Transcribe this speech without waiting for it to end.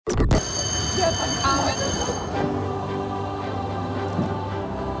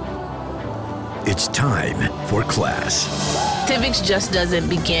It's time for class. Civics just doesn't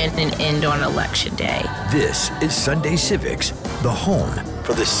begin and end on Election Day. This is Sunday Civics, the home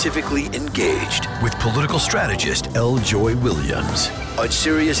for the civically engaged, with political strategist L. Joy Williams on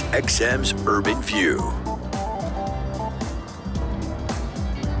Sirius XM's Urban View.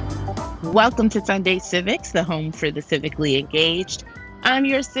 Welcome to Sunday Civics, the home for the civically engaged. I'm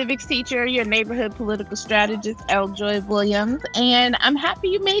your civics teacher, your neighborhood political strategist, L. Joy Williams, and I'm happy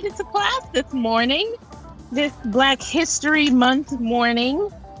you made it to class this morning, this Black History Month morning.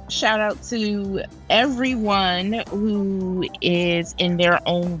 Shout out to everyone who is in their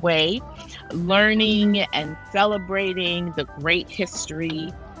own way learning and celebrating the great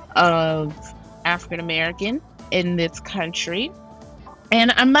history of African American in this country.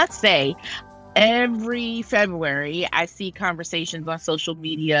 And I must say, every February, I see conversations on social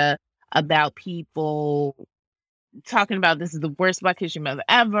media about people talking about this is the worst Black History Month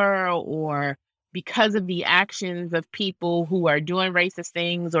ever, or because of the actions of people who are doing racist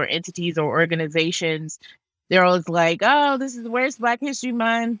things or entities or organizations, they're always like, oh, this is the worst Black History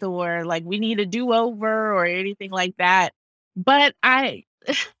Month, or like we need a do-over or anything like that. But I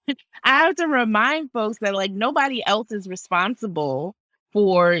have to remind folks that like nobody else is responsible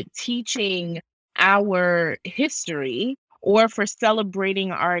for teaching our history or for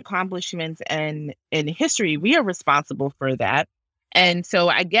celebrating our accomplishments and in history. We are responsible for that. And so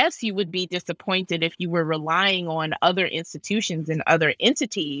I guess you would be disappointed if you were relying on other institutions and other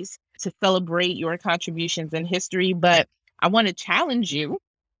entities to celebrate your contributions in history. But I want to challenge you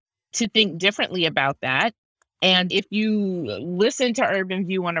to think differently about that. And if you listen to Urban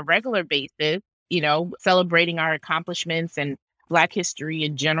View on a regular basis, you know, celebrating our accomplishments and Black history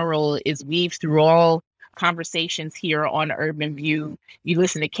in general is weaved through all conversations here on Urban View. You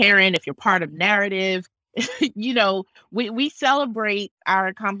listen to Karen, if you're part of Narrative, you know, we celebrate our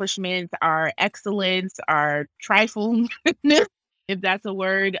accomplishments, our excellence, our trifleness, if that's a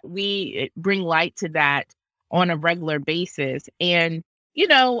word. We bring light to that on a regular basis. And, you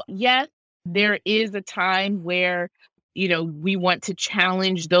know, yes, there is a time where, you know, we want to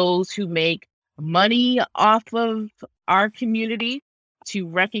challenge those who make money off of our community to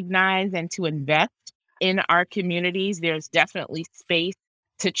recognize and to invest in our communities. There's definitely space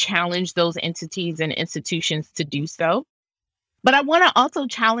to challenge those entities and institutions to do so. But I want to also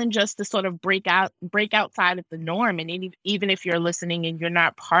challenge us to sort of break outside of the norm. And even if you're listening and you're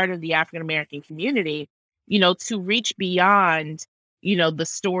not part of the African American community, you know, to reach beyond, you know, the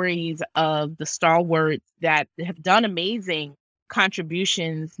stories of the stalwarts that have done amazing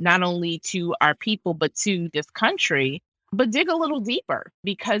contributions, not only to our people, but to this country, but dig a little deeper,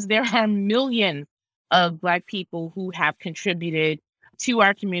 because there are millions of Black people who have contributed to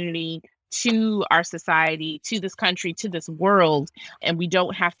our community, to our society, to this country, to this world. And we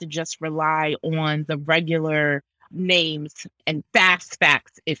don't have to just rely on the regular names and fast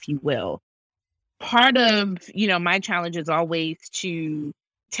facts, if you will. Part of, you know, my challenge is always to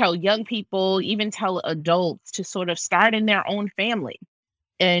tell young people, even tell adults, to sort of start in their own family.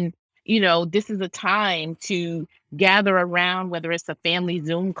 And, you know, this is a time to gather around, whether it's a family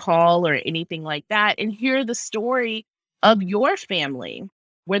Zoom call or anything like that, and hear the story of your family.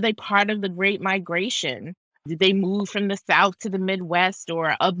 Were they part of the Great Migration? Did they move from the South to the Midwest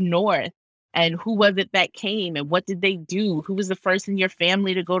or up North? And who was it that came? And what did they do? Who was the first in your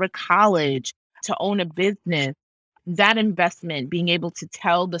family to go to college, to own a business? That investment, being able to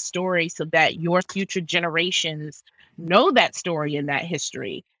tell the story so that your future generations know that story and that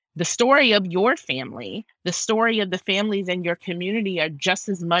history. The story of your family, the story of the families in your community are just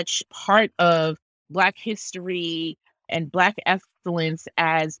as much part of Black history and Black excellence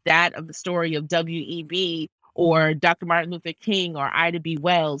as that of the story of W.E.B. or Dr. Martin Luther King or Ida B.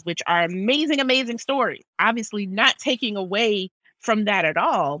 Wells, which are amazing, amazing stories. Obviously not taking away from that at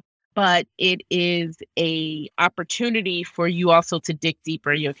all, but it is a opportunity for you also to dig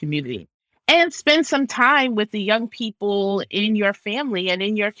deeper in your community and spend some time with the young people in your family and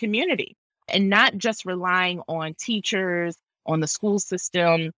in your community, and not just relying on teachers, on the school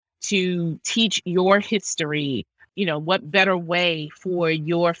system to teach your history. You know, what better way for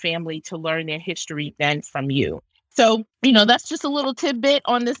your family to learn their history than from you? So, you know, that's just a little tidbit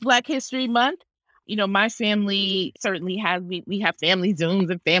on this Black History Month. You know, my family certainly has, we have family Zooms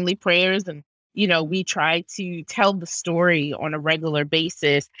and family prayers, and, you know, we try to tell the story on a regular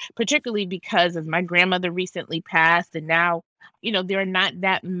basis, particularly because as my grandmother recently passed, and now, you know, there are not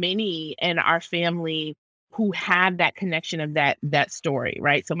that many in our family who have that connection of that story,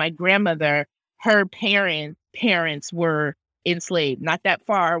 right? So my grandmother, her parents were enslaved, not that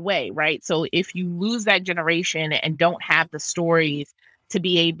far away, right? So if you lose that generation and don't have the stories to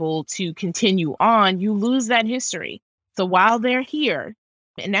be able to continue on, you lose that history. So while they're here,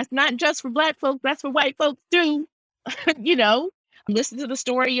 and that's not just for Black folks, that's for white folks too, you know, listen to the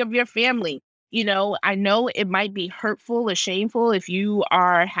story of your family. You know, I know it might be hurtful or shameful if you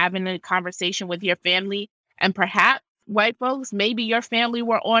are having a conversation with your family and perhaps white folks, maybe your family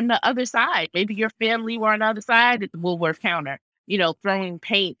were on the other side. Maybe your family were on the other side at the Woolworth counter, you know, throwing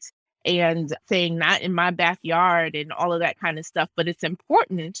paint and saying not in my backyard and all of that kind of stuff. But it's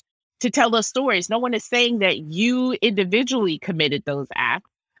important to tell those stories. No one is saying that you individually committed those acts,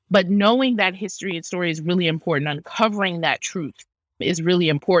 but knowing that history and story is really important. Uncovering that truth is really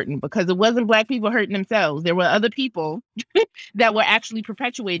important because it wasn't Black people hurting themselves. There were other people that were actually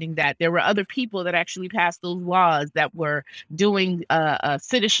perpetuating that. There were other people that actually passed those laws that were doing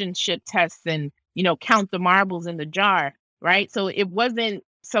citizenship tests and, you know, count the marbles in the jar, right? So it wasn't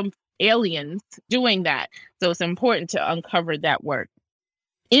some aliens doing that. So it's important to uncover that work.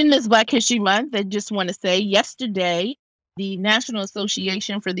 In this Black History Month, I just want to say yesterday, the National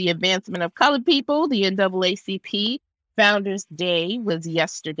Association for the Advancement of Colored People, the NAACP, Founders Day was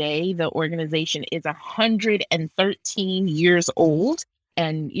yesterday. The organization is 113 years old.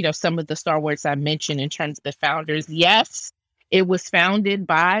 And, you know, some of the stalwarts I mentioned in terms of the founders, yes, it was founded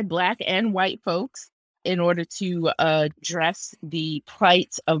by Black and white folks in order to address the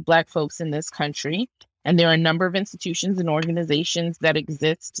plight of Black folks in this country. And there are a number of institutions and organizations that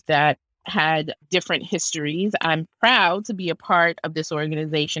exist that had different histories. I'm proud to be a part of this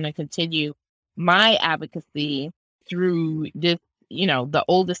organization and continue my advocacy through this, you know, the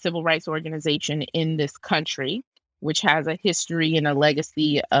oldest civil rights organization in this country, which has a history and a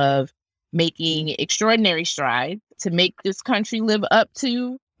legacy of making extraordinary strides to make this country live up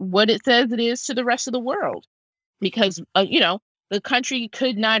to what it says it is to the rest of the world. Because, you know, the country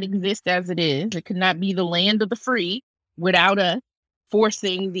could not exist as it is. It could not be the land of the free without us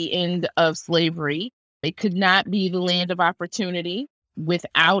forcing the end of slavery. It could not be the land of opportunity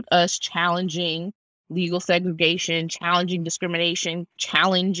without us challenging legal segregation, challenging discrimination,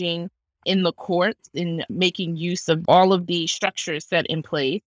 challenging in the courts, in making use of all of the structures set in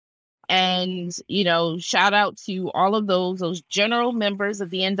place. And, you know, shout out to all of those general members of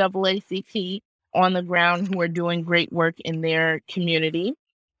the NAACP on the ground who are doing great work in their community.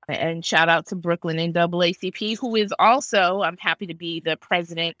 And shout out to Brooklyn NAACP, who is also, I'm happy to be the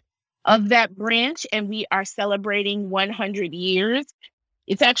president of that branch. And we are celebrating 100 years.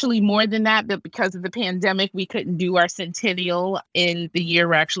 It's actually more than that, but because of the pandemic, we couldn't do our centennial in the year.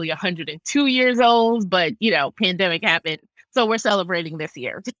 We're actually 102 years old, but, you know, pandemic happened. So we're celebrating this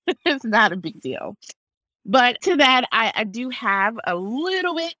year. It's not a big deal. But to that, I do have a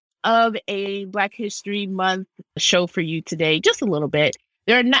little bit of a Black History Month show for you today, just a little bit.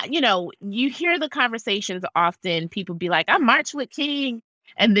 There are not, you know, you hear the conversations often, people be like, I marched with King.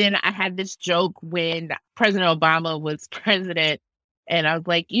 And then I had this joke when President Obama was president. And I was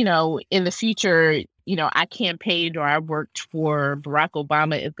like, you know, in the future, you know, I campaigned or I worked for Barack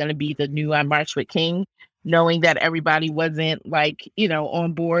Obama is going to be the new I March with King, knowing that everybody wasn't like, you know,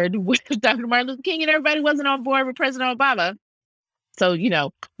 on board with Dr. Martin Luther King and everybody wasn't on board with President Obama. So, you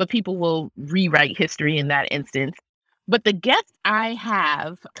know, but people will rewrite history in that instance. But the guest I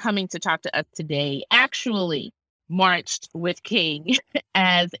have coming to talk to us today actually marched with King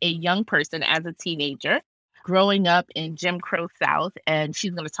as a young person, as a teenager, growing up in Jim Crow South. And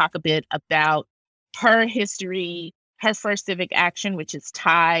she's going to talk a bit about her history, her first civic action, which is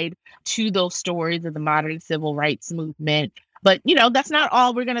tied to those stories of the modern civil rights movement. But, you know, that's not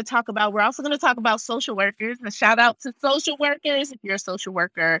all we're going to talk about. We're also going to talk about social workers. A shout out to social workers. If you're a social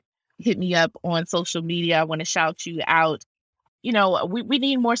worker, hit me up on social media. I want to shout you out. You know, we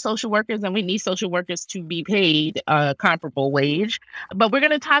need more social workers, and we need social workers to be paid a comparable wage. But we're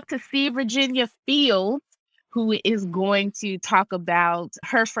going to talk to C. Virginia Fields, who is going to talk about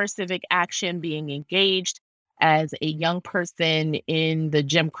her first civic action, being engaged as a young person in the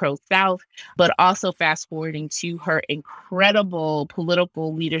Jim Crow South, but also fast forwarding to her incredible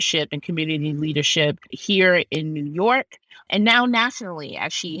political leadership and community leadership here in New York, and now nationally,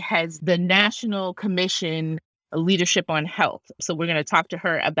 as she has the National Commission Leadership on Health. So we're going to talk to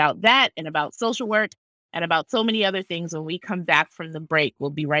her about that and about social work and about so many other things when we come back from the break. We'll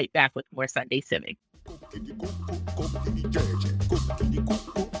be right back with more Sunday Civic.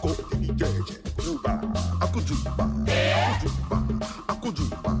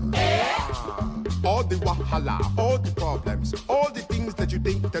 All the wahala, all the problems, all the things that you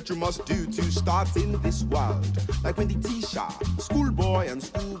think that you must do to start in this world. Like when the teacher, schoolboy and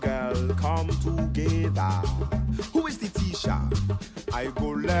schoolgirl come together. Who is the teacher? I go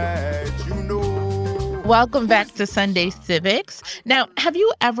let you know. Welcome back to Sunday Civics. Now, have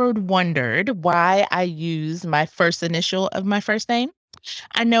you ever wondered why I use my first initial of my first name?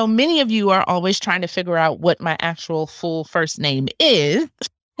 I know many of you are always trying to figure out what my actual full first name is.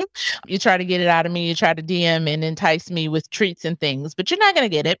 You try to get it out of me, you try to DM and entice me with treats and things, but you're not going to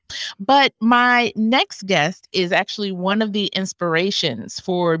get it. But my next guest is actually one of the inspirations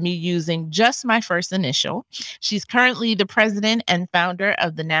for me using just my first initial. She's currently the president and founder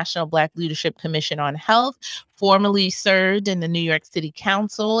of the National Black Leadership Commission on Health, formerly served in the New York City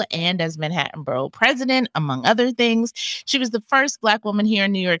Council and as Manhattan Borough President, among other things. She was the first Black woman here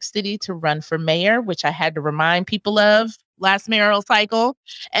in New York City to run for mayor, which I had to remind people of last mayoral cycle.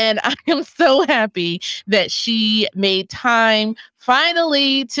 And I am so happy that she made time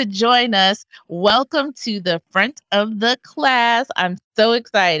finally to join us. Welcome to the front of the class. I'm so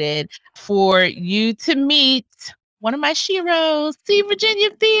excited for you to meet one of my sheroes, C. Virginia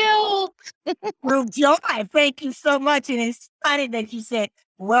Fields. Well, Joy, thank you so much. And it's funny that you said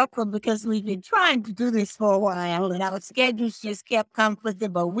welcome because we've been trying to do this for a while and our schedules just kept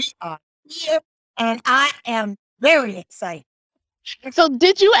conflicting, but we are here and I am very excited. So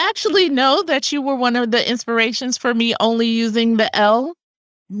did you actually know that you were one of the inspirations for me only using the L?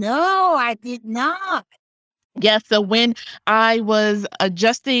 No, I did not. Yes. So when I was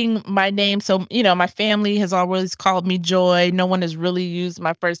adjusting my name, so, my family has always called me Joy. No one has really used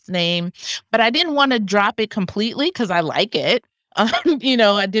my first name, but I didn't want to drop it completely because I like it. I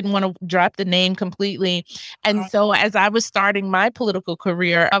didn't want to drop the name completely. And so as I was starting my political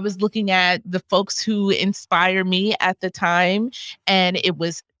career, I was looking at the folks who inspired me at the time. And it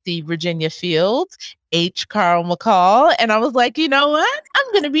was C. Virginia Fields, H. Carl McCall. And I was like, you know what?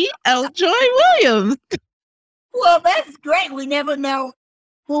 I'm going to be L. Joy Williams. Well, that's great. We never know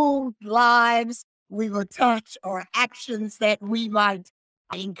whose lives we will touch or actions that we might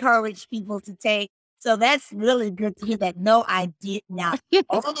encourage people to take. So that's really good to hear that. No, I did not.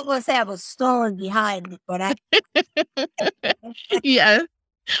 All of us have a story behind it, but I. Yes.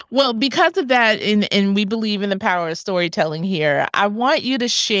 Well, because of that, and we believe in the power of storytelling here, I want you to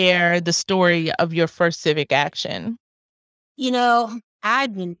share the story of your first civic action.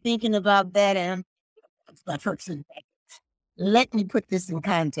 I've been thinking about that, and it's my first civic action. Let me put this in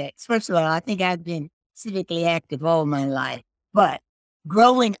context. First of all, I think I've been civically active all my life, but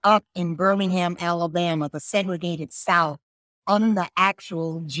growing up in Birmingham, Alabama, the segregated South, under the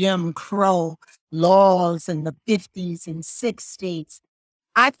actual Jim Crow laws in the 50s and 60s,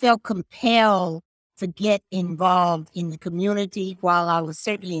 I felt compelled to get involved in the community while I was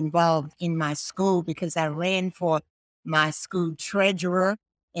certainly involved in my school because I ran for my school treasurer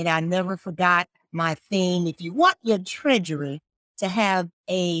and I never forgot my theme. If you want your treasury to have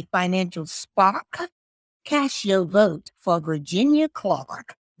a financial spark, cast your vote for Virginia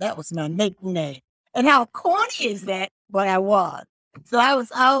Clark. That was my nickname. And how corny is that? But I was. So I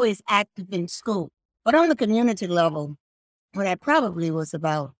was always active in school. But on the community level, when I probably was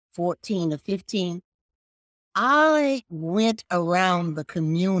about 14 or 15, I went around the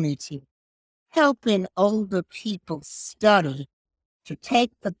community helping older people study to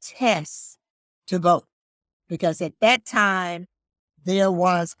take the test to vote. Because at that time, there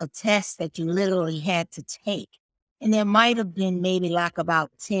was a test that you literally had to take. And there might have been maybe like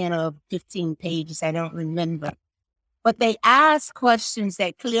about 10 or 15 pages, I don't remember. But they asked questions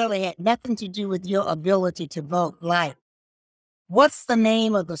that clearly had nothing to do with your ability to vote, like, what's the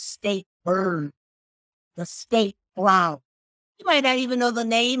name of the state bird, the state flower? You might not even know the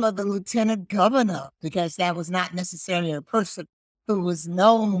name of the lieutenant governor because that was not necessarily a person who was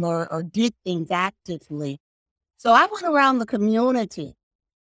known or did things actively. So I went around the community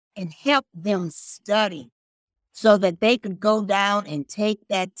and helped them study so that they could go down and take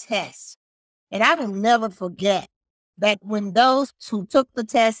that test. And I will never forget that when those who took the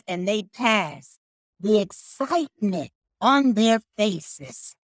test and they passed, the excitement on their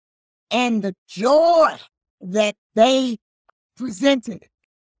faces and the joy that they presented,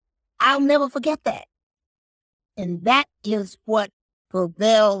 I'll never forget that. And that is what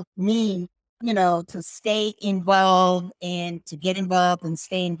propelled me, to stay involved and to get involved and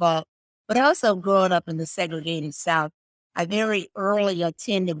stay involved. But also growing up in the segregated South, I very early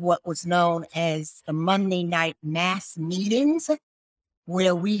attended what was known as the Monday night mass meetings,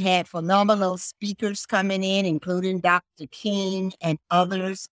 where we had phenomenal speakers coming in, including Dr. King and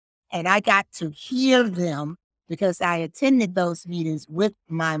others. And I got to hear them because I attended those meetings with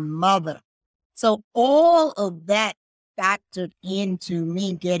my mother. So all of that factored into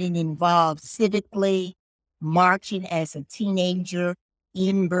me getting involved civically, marching as a teenager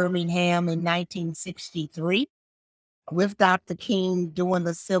in Birmingham in 1963. with Dr. King doing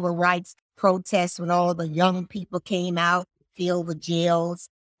the civil rights protests when all the young people came out, filled the jails,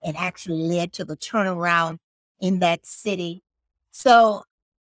 and actually led to the turnaround in that city. So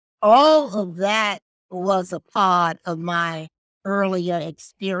all of that was a part of my earlier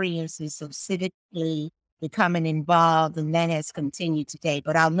experiences of civically becoming involved, and that has continued today.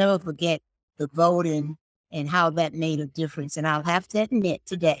 But I'll never forget the voting and how that made a difference. And I'll have to admit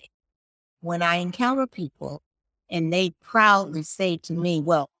today, when I encounter people and they proudly say to me,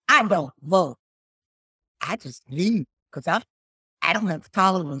 well, I don't vote, I just leave because I don't have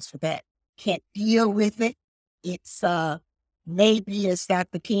tolerance for that. Can't deal with it. It's maybe, as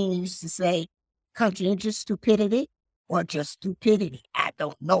Dr. King used to say, conscientious stupidity or just stupidity. I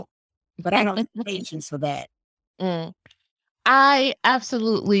don't know. But I don't have patience for that. Mm. I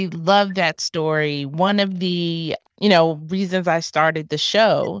absolutely love that story. One of the, reasons I started the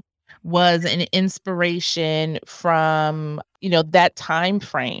show was an inspiration from, that time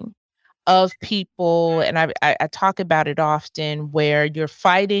frame of people. And I talk about it often, where you're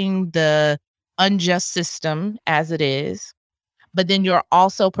fighting the unjust system as it is, but then you're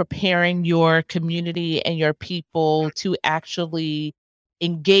also preparing your community and your people to actually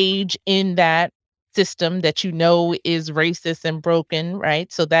engage in that system that is racist and broken,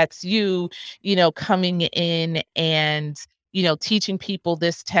 right? So that's you coming in and, teaching people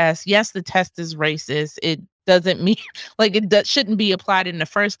this test. Yes, the test is racist. It doesn't mean shouldn't be applied in the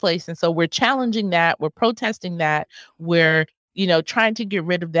first place. And so we're challenging that. We're protesting that. We're trying to get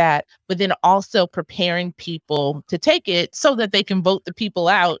rid of that, but then also preparing people to take it so that they can vote the people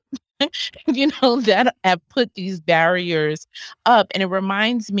out, that have put these barriers up. And it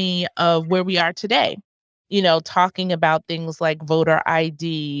reminds me of where we are today, talking about things like voter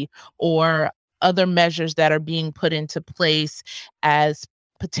ID or other measures that are being put into place as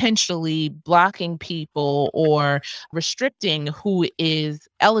potentially blocking people or restricting who is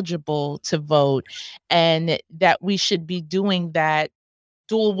eligible to vote, and that we should be doing that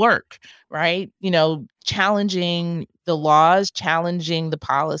dual work, right? Challenging the laws, challenging the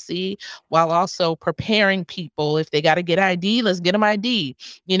policy, while also preparing people. If they got to get ID, let's get them ID.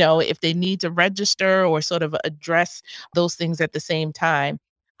 If they need to register or sort of address those things at the same time.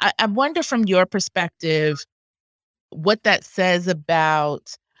 I wonder from your perspective, what that says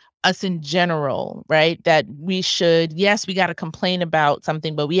about us in general, right? That we should, yes, we got to complain about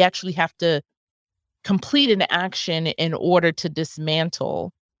something, but we actually have to complete an action in order to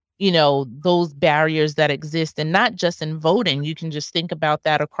dismantle, those barriers that exist. And not just in voting. You can just think about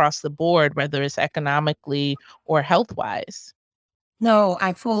that across the board, whether it's economically or health-wise. No,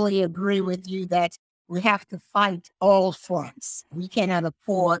 I fully agree with you that we have to fight all fronts. We cannot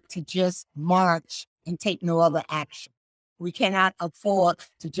afford to just march and take no other action. We cannot afford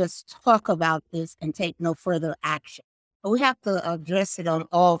to just talk about this and take no further action. But we have to address it on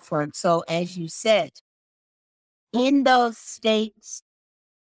all fronts. So as you said, in those states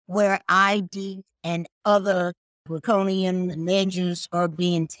where ID and other draconian measures are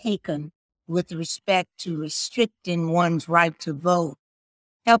being taken with respect to restricting one's right to vote,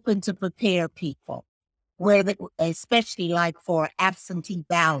 helping to prepare people, especially like for absentee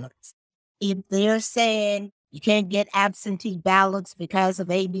ballots. If they're saying you can't get absentee ballots because of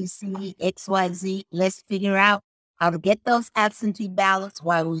ABC, XYZ, let's figure out how to get those absentee ballots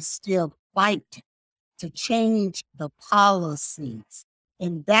while we still fight to change the policies.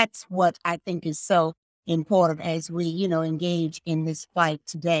 And that's what I think is so important as we, engage in this fight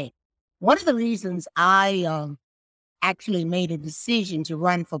today. One of the reasons I actually made a decision to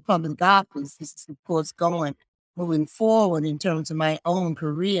run for public office, this is, of course, moving forward in terms of my own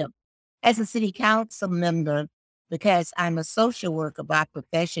career as a city council member, because I'm a social worker by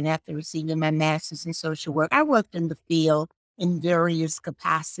profession after receiving my master's in social work. I worked in the field in various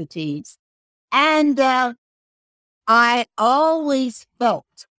capacities. And I always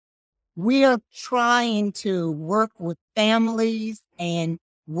felt we're trying to work with families and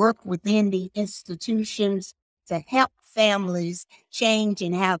work within the institutions to help families change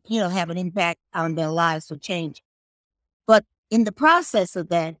and have an impact on their lives for change. But in the process of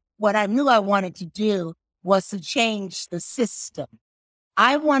that, what I knew I wanted to do was to change the system.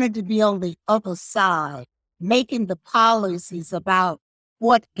 I wanted to be on the other side, making the policies about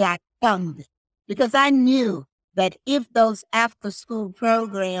what got funded. Because I knew that if those after-school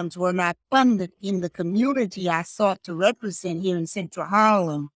programs were not funded in the community I sought to represent here in Central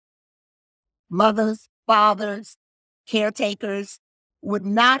Harlem, mothers, fathers, caretakers would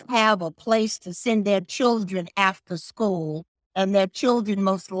not have a place to send their children after school, and their children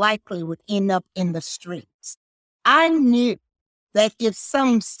most likely would end up in the streets. I knew that if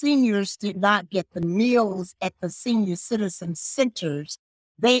some seniors did not get the meals at the senior citizen centers,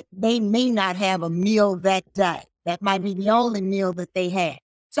 they may not have a meal that day. That might be the only meal that they had.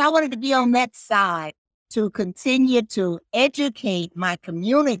 So I wanted to be on that side to continue to educate my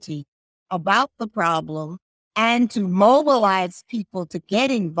community about the problem and to mobilize people to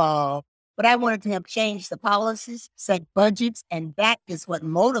get involved. But I wanted to help change the policies, set budgets, and that is what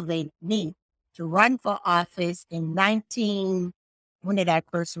motivated me to run for office in when did I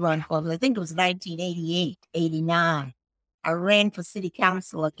first run for office? I think it was 1988, 89. I ran for city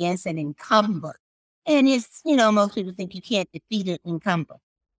council against an incumbent. And it's, most people think you can't defeat an incumbent.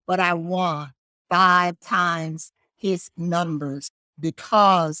 But I won 5 times his numbers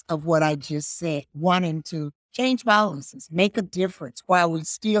because of what I just said, wanting to change policies, make a difference while we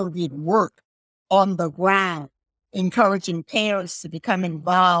still did work on the ground, encouraging parents to become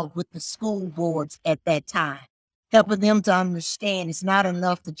involved with the school boards at that time, helping them to understand it's not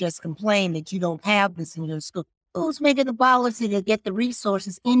enough to just complain that you don't have this in your school. Who's making the policy to get the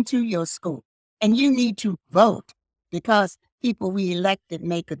resources into your school? And you need to vote because people we elected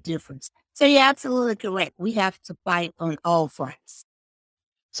make a difference. So you're absolutely correct. We have to fight on all fronts.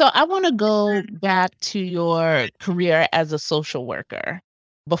 So I want to go back to your career as a social worker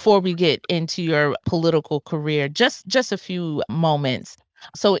before we get into your political career, just a few moments.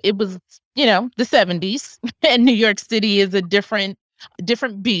 So it was, the 70s, and New York City is a different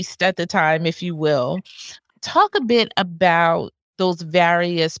beast at the time, if you will. Talk a bit about those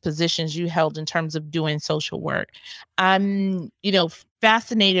various positions you held in terms of doing social work. I'm,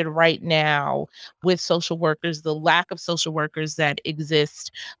 fascinated right now with social workers, the lack of social workers that exist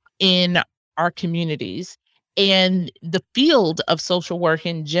in our communities, and the field of social work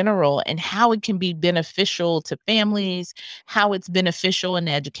in general, and how it can be beneficial to families, how it's beneficial in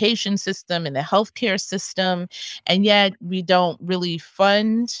the education system and the healthcare system. And yet we don't really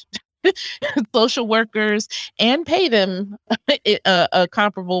fund social workers and pay them a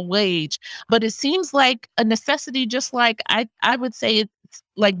comparable wage. But it seems like a necessity, just like I would say it's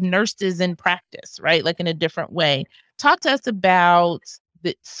like nurses in practice, right? Like in a different way. Talk to us about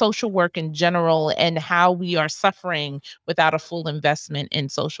the social work in general and how we are suffering without a full investment in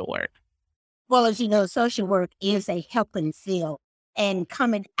social work. Well, as you know, social work is a helping field. And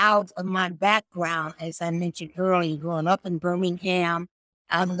coming out of my background, as I mentioned earlier, growing up in Birmingham,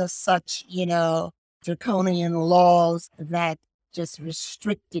 under such, draconian laws that just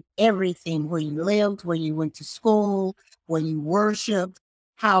restricted everything, where you lived, where you went to school, where you worshiped,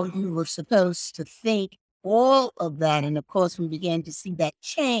 how you were supposed to think, all of that. And of course, we began to see that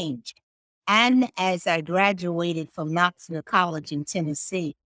change. And as I graduated from Knoxville College in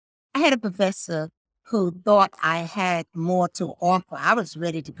Tennessee, I had a professor who thought I had more to offer. I was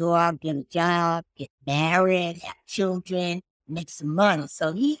ready to go out, get a job, get married, have children, make some money.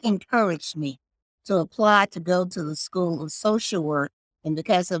 So he encouraged me to apply to go to the School of Social Work. And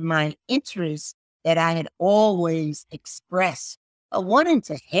because of my interest that I had always expressed, wanting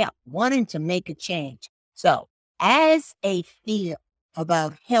to help, wanting to make a change. So as a field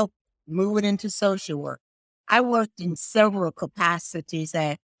about help moving into social work, I worked in several capacities.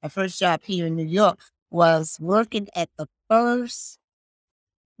 My first job here in New York was working at the first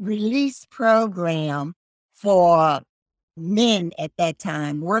release program for men at that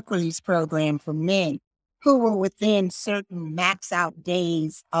time, work release program for men who were within certain max out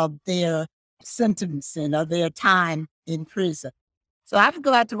days of their sentencing or their time in prison. So I would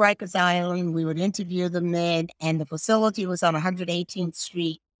go out to Rikers Island, we would interview the men, and the facility was on 118th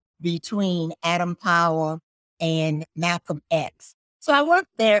Street between Adam Power and Malcolm X. So I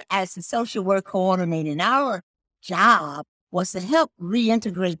worked there as a social work coordinator, and our job was to help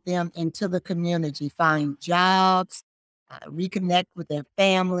reintegrate them into the community, find jobs, reconnect with their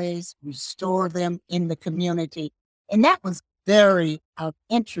families, restore them in the community. And that was very of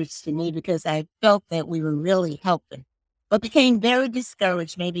interest to me because I felt that we were really helping, but became very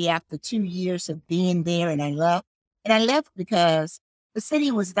discouraged maybe after 2 years of being there, and I left. And I left because the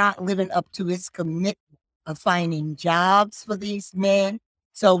city was not living up to its commitment of finding jobs for these men.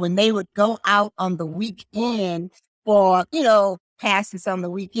 So when they would go out on the weekend for, passes on the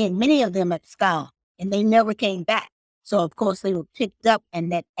weekend, many of them absconded and they never came back. So of course they were picked up,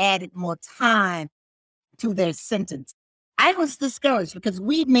 and that added more time to their sentence. I was discouraged because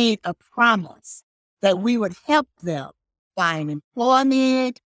we made a promise that we would help them find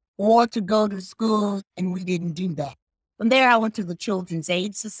employment or to go to school, and we didn't do that. From there, I went to the Children's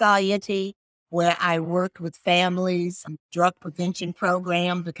Aid Society, where I worked with families, drug prevention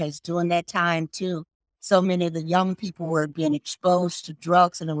program, because during that time too, so many of the young people were being exposed to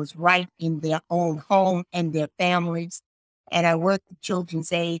drugs, and it was right in their own home and their families. and I work with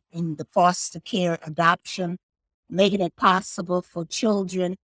Children's Aid in the foster care adoption, making it possible for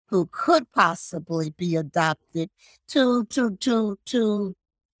children who could possibly be adopted to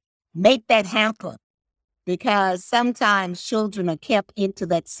make that happen. Because sometimes children are kept into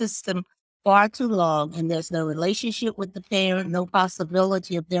that system far too long, and there's no relationship with the parent, no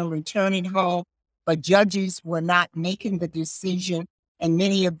possibility of them returning home, but judges were not making the decision. And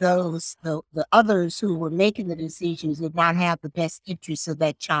many of those, the others who were making the decisions did not have the best interests of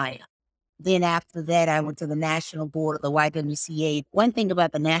that child. Then after that, I went to the National Board of the YWCA. One thing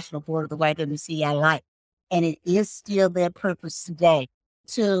about the National Board of the YWCA I like, and it is still their purpose today,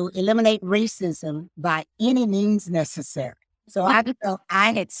 to eliminate racism by any means necessary. So I felt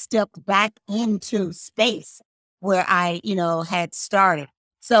I had stepped back into space where I, had started.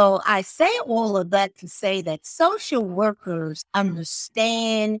 So I say all of that to say that social workers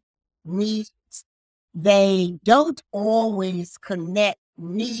understand needs. They don't always connect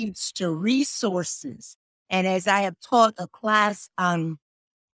needs to resources. And as I have taught a class on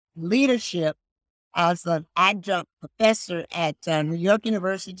leadership as an adjunct professor at New York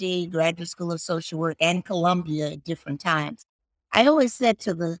University, Graduate School of Social Work, and Columbia at different times, I always said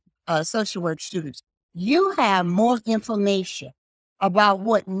to the social work students, you have more information about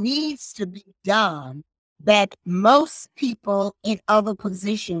what needs to be done that most people in other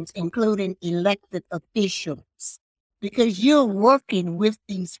positions, including elected officials, because you're working with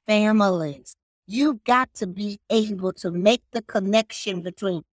these families. You've got to be able to make the connection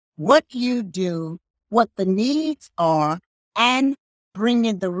between what you do, what the needs are, and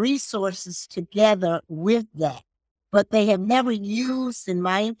bringing the resources together with that. But they have never used, in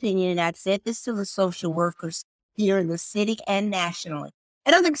my opinion, and I've said this to the social workers here in the city and nationally,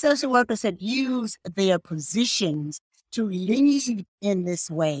 I don't think social workers have used their positions to lead in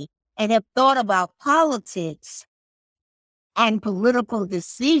this way and have thought about politics and political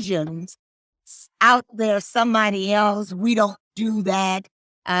decisions out there. Somebody else, we don't do that.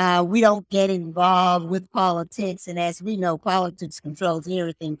 We don't get involved with politics. And as we know, politics controls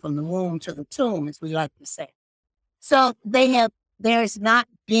everything from the womb to the tomb, as we like to say. So there's not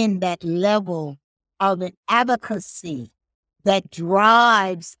been that level of an advocacy that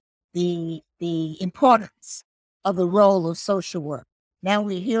drives the importance of the role of social work. Now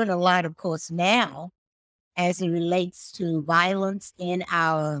we're hearing a lot, of course, now as it relates to violence in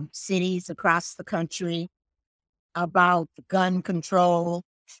our cities across the country, about gun control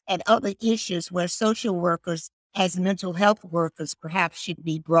and other issues where social workers as mental health workers perhaps should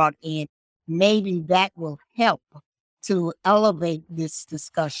be brought in. Maybe that will help to elevate this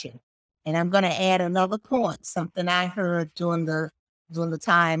discussion. And I'm going to add another point, something I heard during the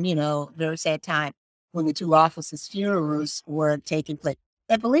time, very sad time when the two officers' funerals were taking place.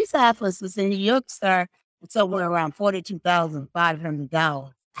 The police officers in New York started somewhere around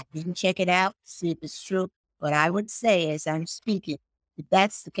 $42,500. I didn't check it out, see if it's true, but I would say as I'm speaking, if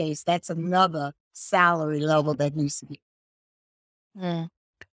that's the case, that's another salary level that needs to be. Mm.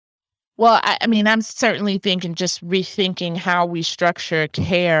 Well, I mean, I'm certainly thinking, just rethinking how we structure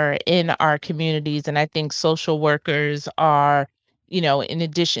care in our communities. And I think social workers are, in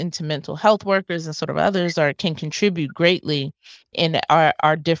addition to mental health workers and sort of others, can contribute greatly in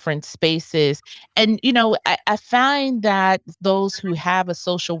our different spaces. And, I find that those who have a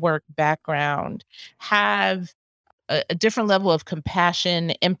social work background have a different level of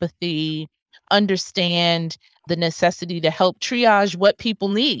compassion, empathy, understand the necessity to help triage what people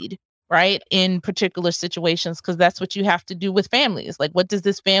need, right, in particular situations, because that's what you have to do with families. Like, what does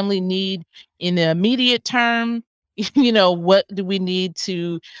this family need in the immediate term? What do we need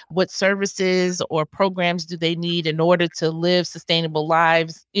what services or programs do they need in order to live sustainable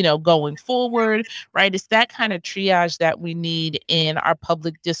lives, going forward, right? It's that kind of triage that we need in our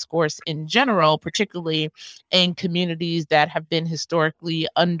public discourse in general, particularly in communities that have been historically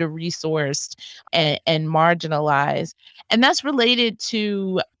under-resourced and marginalized. And that's related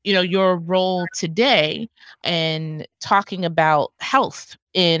to, your role today and talking about health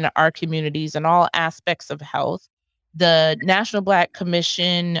in our communities and all aspects of health. The National Black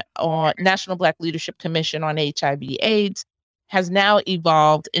Leadership Commission on HIV/AIDS has now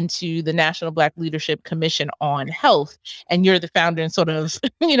evolved into the National Black Leadership Commission on Health. And you're the founder and sort of,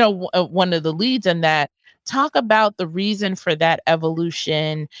 one of the leads in that. Talk about the reason for that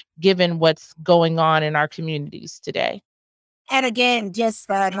evolution, given what's going on in our communities today. And again, just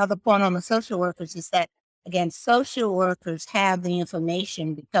another point on the social workers is that, again, social workers have the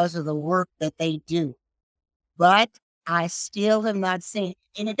information because of the work that they do. But I still have not seen,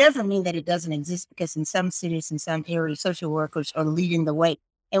 and it doesn't mean that it doesn't exist, because in some cities, in some areas, social workers are leading the way.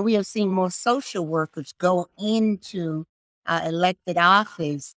 And we have seen more social workers go into elected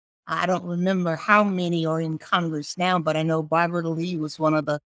office. I don't remember how many are in Congress now, but I know Barbara Lee was one of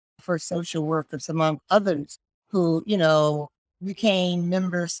the first social workers, among others, who, became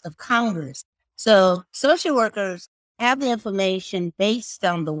members of Congress. So social workers have the information based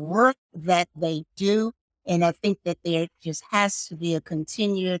on the work that they do. And I think that there just has to be a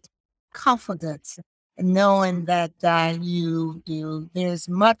continued confidence knowing that there's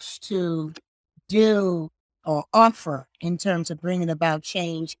much to do or offer in terms of bringing about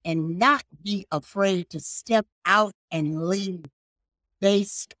change, and not be afraid to step out and lead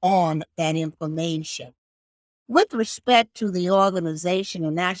based on that information. With respect to the organization,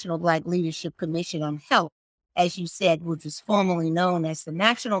 the National Black Leadership Commission on Health, as you said, which was formerly known as the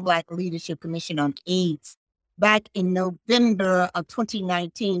National Black Leadership Commission on AIDS, back in November of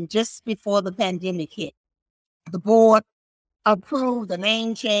 2019, just before the pandemic hit, the board approved a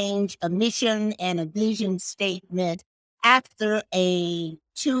name change, a mission, and a vision statement after a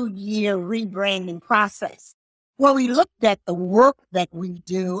 2-year rebranding process. Well, we looked at the work that we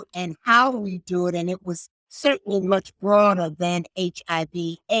do and how we do it, and it was certainly much broader than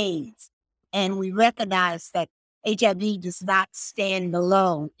HIV/AIDS. And we recognized that HIV does not stand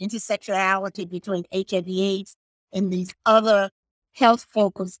alone. Intersectionality between HIV/AIDS and these other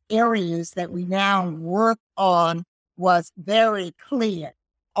health-focused areas that we now work on was very clear.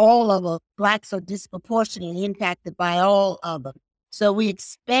 All of the Blacks are disproportionately impacted by all of them. So we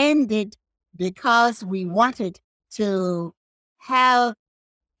expanded because we wanted to have,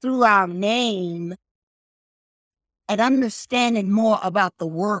 through our name, an understanding more about the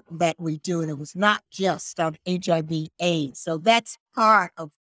work that we do. And it was not just on HIV/AIDS. So that's part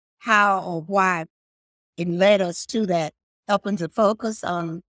of how or why it led us to that, helping to focus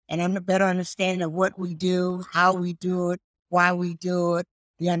on and a better understanding of what we do, how we do it, why we do it,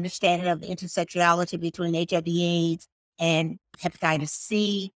 the understanding of the intersectionality between HIV/AIDS and hepatitis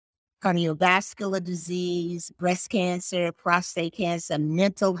C, cardiovascular disease, breast cancer, prostate cancer,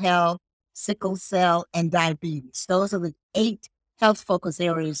 mental health, sickle cell, and diabetes. Those are the 8 health focus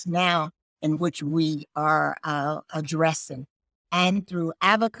areas now in which we are addressing. And through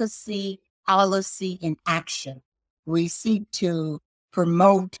advocacy, policy, and action, we seek to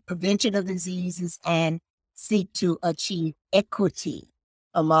promote prevention of diseases and seek to achieve equity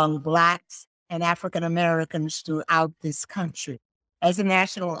among Blacks and African Americans throughout this country. As a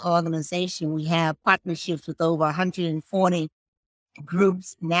national organization, we have partnerships with over 140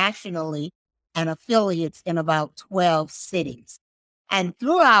 groups nationally and affiliates in about 12 cities. And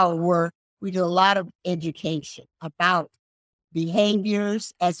through our work, we do a lot of education about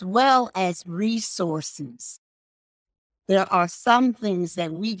behaviors as well as resources. There are some things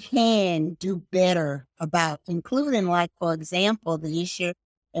that we can do better about, including, like, for example, the issue,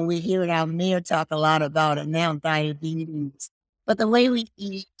 and we hear our mayor talk a lot about it now, diabetes, but the way we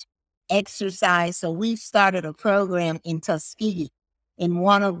eat, exercise. So we started a program in Tuskegee in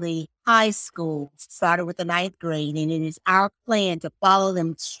one of the high schools, started with the 9th grade, and it is our plan to follow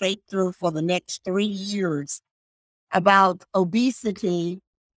them straight through for the next 3 years about obesity,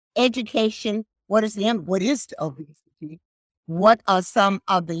 education. What is obesity? What are some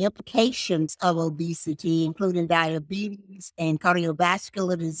of the implications of obesity, including diabetes and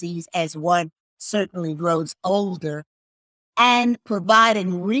cardiovascular disease as one certainly grows older, and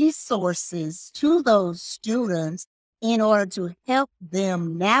providing resources to those students in order to help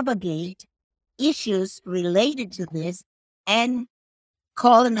them navigate issues related to this, and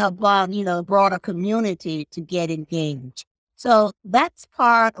calling upon, broader community to get engaged. So that's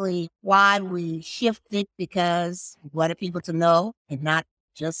partly why we shifted, because we wanted people to know and not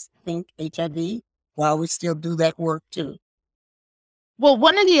just think HIV, while we still do that work too. Well,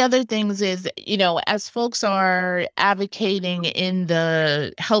 one of the other things is, as folks are advocating in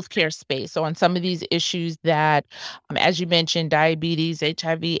the healthcare space on some of these issues that, as you mentioned, diabetes,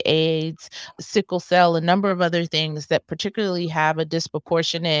 HIV/AIDS, sickle cell, a number of other things that particularly have a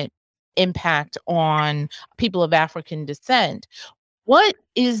disproportionate impact on people of African descent. What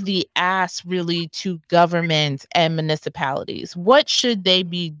is the ask really to governments and municipalities? What should they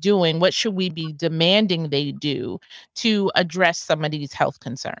be doing? What should we be demanding they do to address some of these health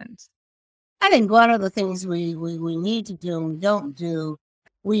concerns? I think one of the things we need to do and don't do,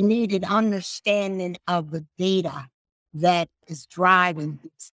 we need an understanding of the data that is driving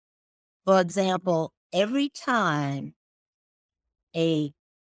this. For example, every time a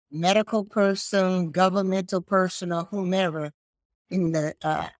medical person, governmental person, or whomever in the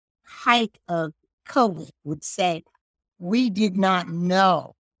height of COVID would say, we did not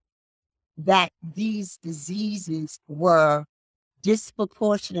know that these diseases were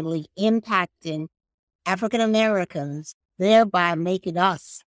disproportionately impacting African Americans, thereby making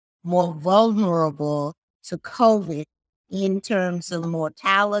us more vulnerable to COVID in terms of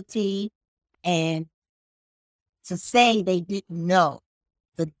mortality, and to say they didn't know.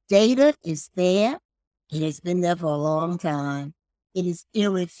 The data is there. It has been there for a long time. It is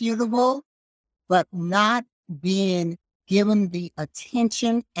irrefutable, but not being given the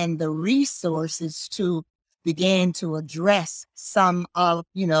attention and the resources to begin to address some of,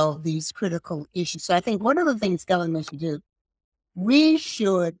 these critical issues. So I think one of the things government should do, we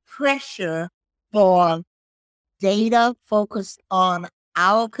should pressure for data focused on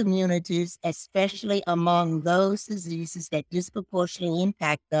our communities, especially among those diseases that disproportionately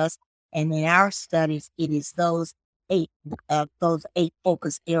impact us. And in our studies, it is those eight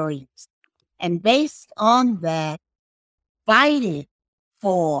focus areas. And based on that, fighting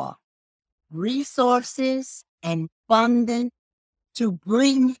for resources and funding to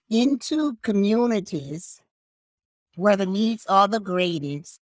bring into communities where the needs are the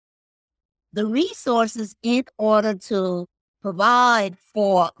greatest, the resources in order to provide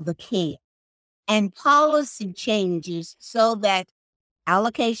for the care, and policy changes so that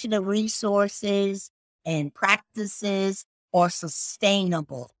allocation of resources and practices are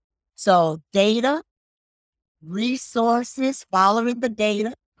sustainable. So data, resources, following the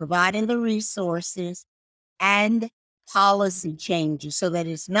data, providing the resources, and policy changes so that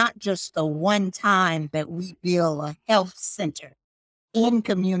it's not just the one time that we build a health center in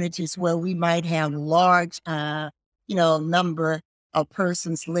communities where we might have large, number of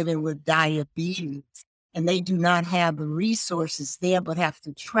persons living with diabetes, and they do not have the resources there, but have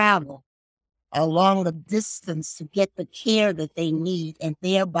to travel a longer distance to get the care that they need, and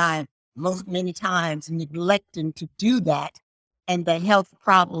thereby many times neglecting to do that. And the health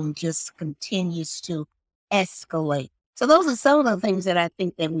problem just continues to escalate. So those are some of the things that I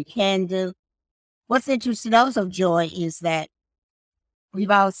think that we can do. What's interesting also, Joy, is that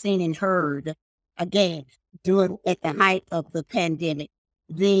we've all seen and heard, again, at the height of the pandemic,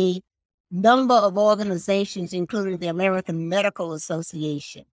 the number of organizations, including the American Medical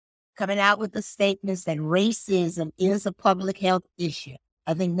Association, coming out with the statements that racism is a public health issue.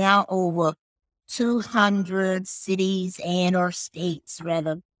 I think now over 200 cities or states,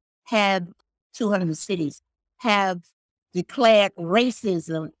 have 200 cities have declared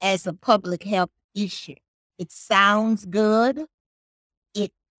racism as a public health issue. It sounds good.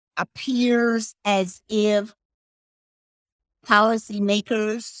 It appears as if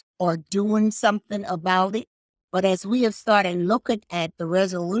policymakers are doing something about it. But as we have started looking at the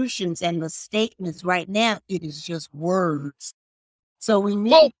resolutions and the statements right now, it is just words. So we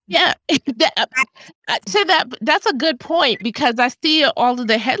need. Well, yeah, that's a good point, because I see all of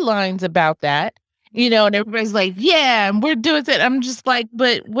the headlines about that, and everybody's like, yeah, and we're doing it. I'm just like,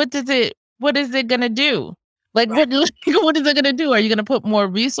 but what is it going to do? Like, what is it going to do? Are you going to put more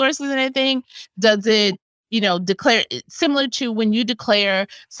resources in anything? Does it, declare, similar to when you declare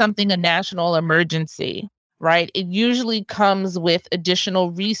something a national emergency, right? It usually comes with additional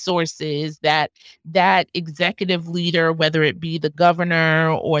resources that executive leader, whether it be the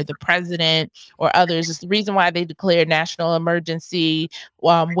governor or the president or others, is the reason why they declare national emergency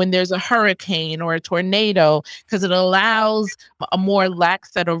when there's a hurricane or a tornado, because it allows a more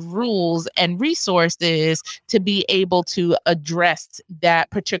lax set of rules and resources to be able to address that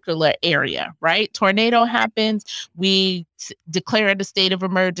particular area, right? Tornado happens, we declare it a state of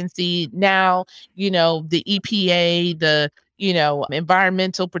emergency. Now, the EPA, the,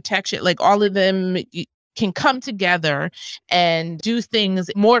 environmental protection, like all of them can come together and do things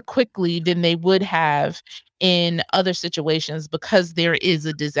more quickly than they would have in other situations because there is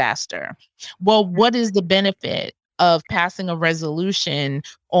a disaster. Well, what is the benefit of passing a resolution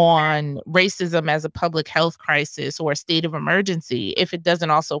on racism as a public health crisis or a state of emergency if it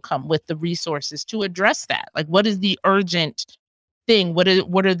doesn't also come with the resources to address that? Like, what is the urgent thing? What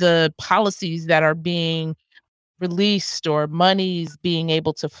are the policies that are being released or monies being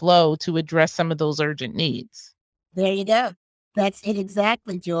able to flow to address some of those urgent needs? There you go. That's it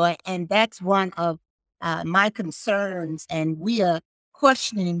exactly, Joy. And that's one of my concerns. And we are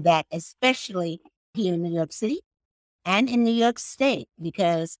questioning that, especially here in New York City and in New York State,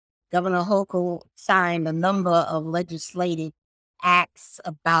 because Governor Hochul signed a number of legislative acts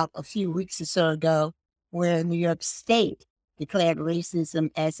about a few weeks or so ago where New York State declared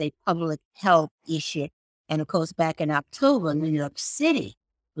racism as a public health issue. And of course, back in October, New York City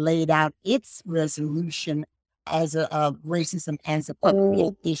laid out its resolution as racism as a public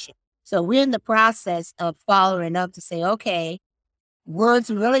health issue. So we're in the process of following up to say, okay, words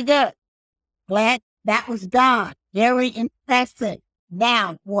are really good. Glad that was done. Very impressive.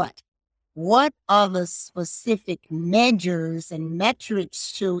 Now what? what are the specific measures and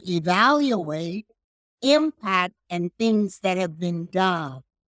metrics to evaluate impact and things that have been done?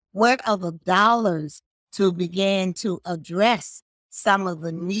 What are the dollars to begin to address some of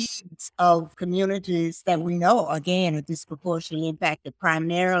the needs of communities that we know, again, are disproportionately impacted,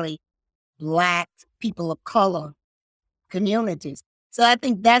 primarily Black, people of color communities? So I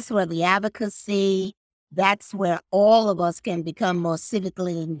think that's where the advocacy, that's where all of us can become more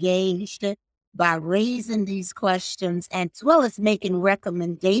civically engaged by raising these questions, and as well as making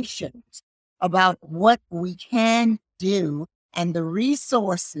recommendations about what we can do and the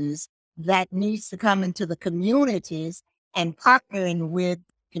resources that needs to come into the communities, and partnering with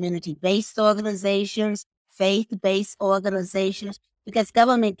community-based organizations, faith-based organizations, because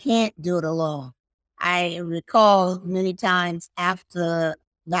government can't do it alone. I recall many times after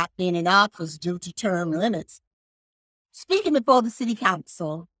not being in office due to term limits, speaking before the city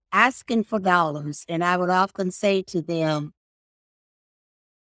council, asking for dollars, and I would often say to them,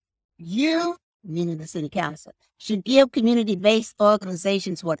 you, meaning the city council, should give community-based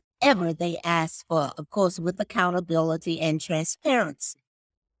organizations whatever they ask for, of course, with accountability and transparency,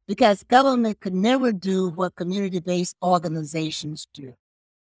 because government could never do what community-based organizations do.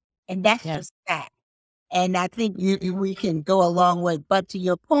 And that's just fact. And I think we can go a long way. But to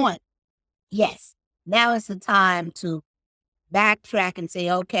your point, yes, now is the time to backtrack and say,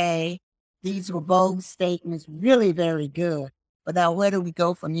 okay, these were bold statements, really very good. But now where do we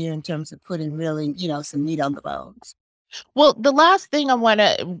go from here in terms of putting really, some meat on the bones? Well, the last thing I want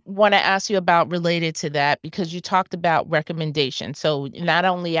to ask you about related to that, because you talked about recommendations. So not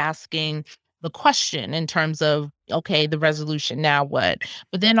only asking the question in terms of, okay, the resolution, now what?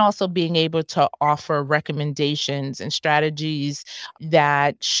 But then also being able to offer recommendations and strategies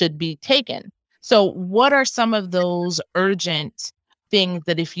that should be taken. So what are some of those urgent things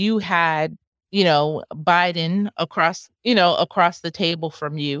that if you had, Biden across the table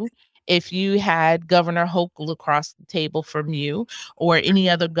from you, if you had Governor Hochul across the table from you, or any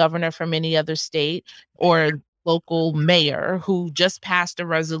other governor from any other state, or local mayor who just passed a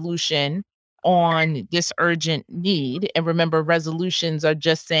resolution on this urgent need. And remember, resolutions are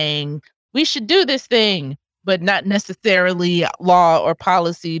just saying, we should do this thing, but not necessarily law or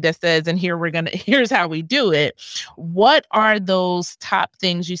policy that says, and here's how we do it. What are those top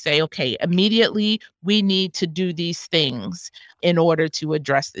things you say, okay, immediately we need to do these things in order to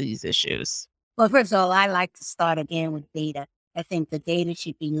address these issues? Well, first of all, I like to start again with data. I think the data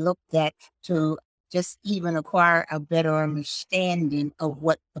should be looked at to just even acquire a better understanding of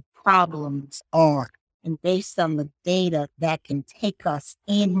what the problems are. And based on the data, that can take us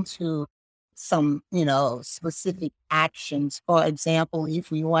into some, specific actions. For example,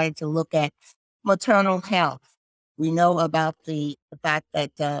 if we wanted to look at maternal health, we know about the fact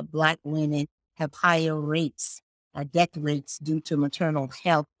that Black women have higher rates, death rates due to maternal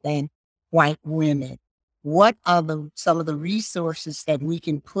health than white women. What are some of the resources that we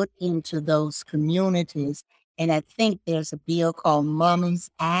can put into those communities? And I think there's a bill called Mommy's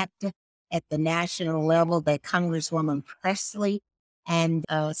Act at the national level that Congresswoman Presley and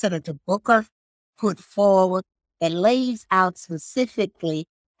Senator Booker put forward that lays out specifically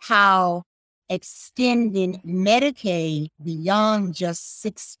how extending Medicaid beyond just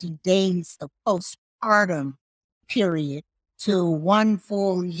 60 days of postpartum period to 1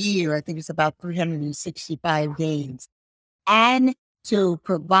 full year, I think it's about 365 days, and to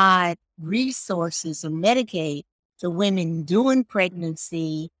provide resources of Medicaid to women during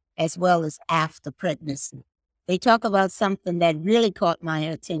pregnancy as well as after pregnancy. They talk about something that really caught my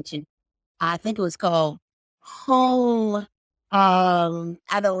attention. I think it was called Home,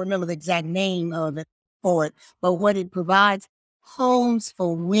 I don't remember the exact name of it for it, but what it provides, homes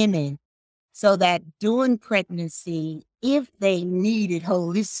for women, so that during pregnancy, if they needed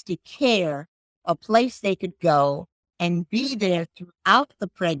holistic care, a place they could go and be there throughout the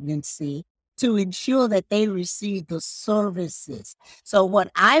pregnancy to ensure that they receive the services. So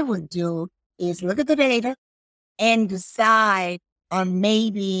what I would do is look at the data and decide on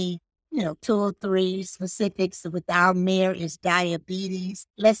maybe, 2 or 3 specifics. With our mayor is diabetes.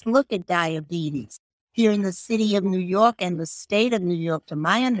 Let's look at diabetes. Here in the city of New York and the state of New York, to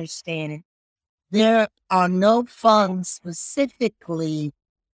my understanding, there are no funds specifically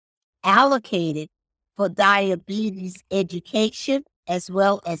allocated for diabetes education as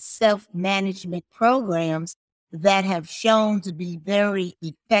well as self-management programs that have shown to be very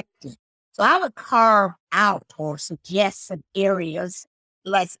effective. So I would carve out or suggest some areas.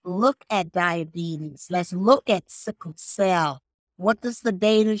 Let's look at diabetes. Let's look at sickle cell. What does the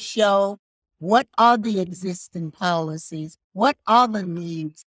data show? What are the existing policies? What are the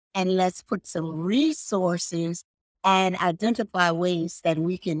needs? and let's put some resources and identify ways that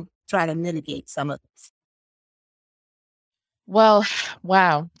we can try to mitigate some of this. Well,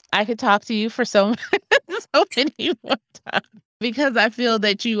 wow. I could talk to you for so, so many more times because I feel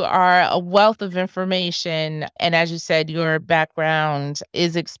that you are a wealth of information. And as you said, your background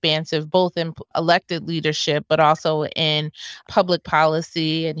is expansive, both in elected leadership, but also in public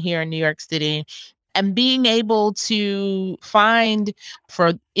policy and here in New York City. And being able to find,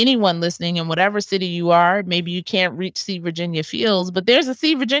 for anyone listening in whatever city you are, maybe you can't reach C. Virginia Fields, but there's a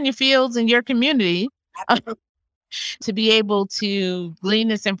C. Virginia Fields in your community. To be able to glean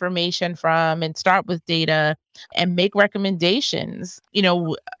this information from and start with data and make recommendations.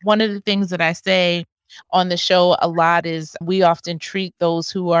 One of the things that I say on the show a lot is we often treat those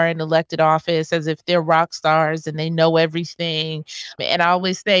who are in elected office as if they're rock stars and they know everything. And I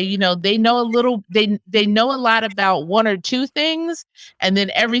always say, they know a little, they know a lot about one or two things, and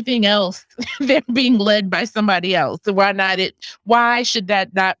then everything else they're being led by somebody else. So why should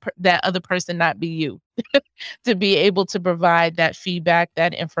that other person not be you? To be able to provide that feedback,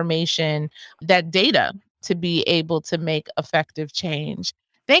 that information, that data to be able to make effective change.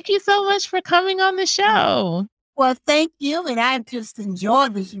 Thank you so much for coming on the show. Well, thank you. And I've just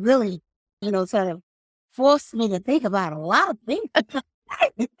enjoyed this really, sort of forced me to think about a lot of things.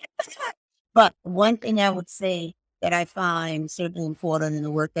 But one thing I would say that I find certainly important in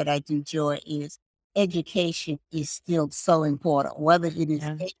the work that I do, Joy, is education is still so important, whether it is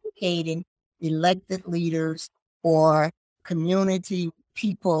educating elected leaders or community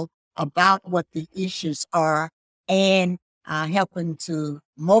people about what the issues are and helping to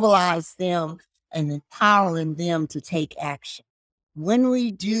mobilize them and empowering them to take action. When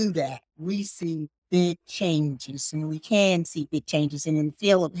we do that, we see big changes, and we can see big changes. And in the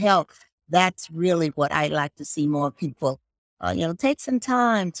field of health, that's really what I'd like to see more people, take some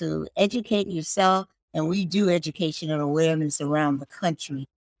time to educate yourself. And we do education and awareness around the country.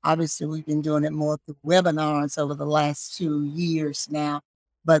 Obviously, we've been doing it more through webinars over the last 2 years now,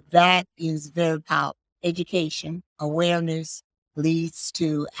 but that is very powerful. Education, awareness leads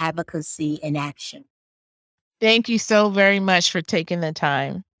to advocacy and action. Thank you so very much for taking the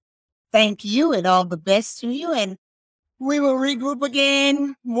time. Thank you, and all the best to you. And we will regroup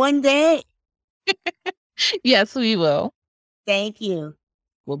again one day. Yes, we will. Thank you.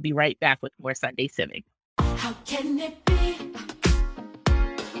 We'll be right back with more Sunday Civic. How can it be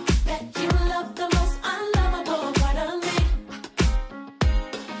that you love the most unlovable part of me?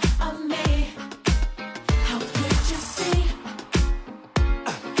 How could you see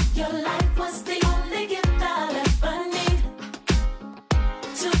your life was the only gift I'll ever need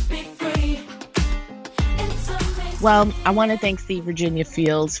to be free? It's amazing. Well, I want to thank C. Virginia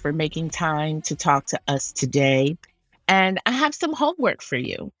Fields for making time to talk to us today. And I have some homework for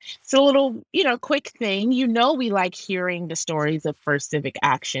you. It's a little, quick thing. We like hearing the stories of first civic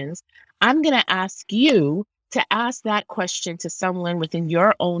actions. I'm going to ask you to ask that question to someone within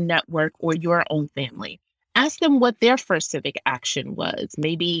your own network or your own family. Ask them what their first civic action was.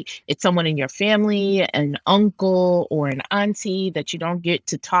 Maybe it's someone in your family, an uncle or an auntie that you don't get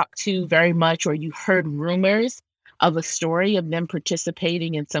to talk to very much, or you heard rumors of a story of them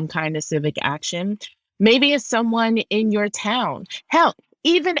participating in some kind of civic action. Maybe it's someone in your town. Hell,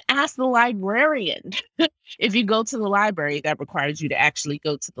 even ask the librarian. If you go to the library, that requires you to actually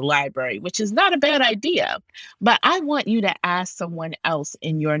go to the library, which is not a bad idea. But I want you to ask someone else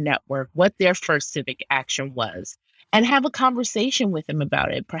in your network what their first civic action was and have a conversation with them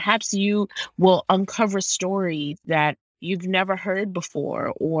about it. Perhaps you will uncover stories that you've never heard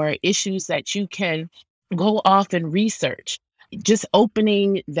before, or issues that you can go off and research. Just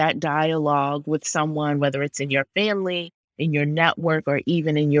opening that dialogue with someone, whether it's in your family, in your network, or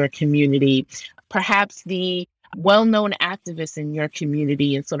even in your community, perhaps the well-known activists in your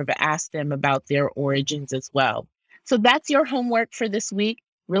community, and sort of ask them about their origins as well. So that's your homework for this week.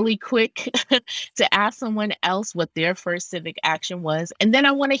 Really quick, to ask someone else what their first civic action was. And then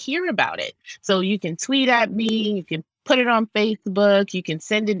I want to hear about it. So you can tweet at me, you can put it on Facebook, you can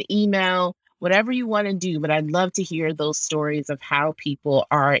send an email, whatever you want to do, but I'd love to hear those stories of how people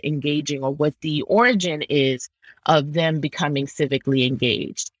are engaging, or what the origin is of them becoming civically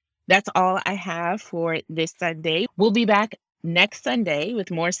engaged. That's all I have for this Sunday. We'll be back next Sunday with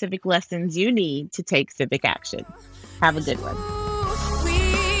more civic lessons you need to take civic action. Have a good one.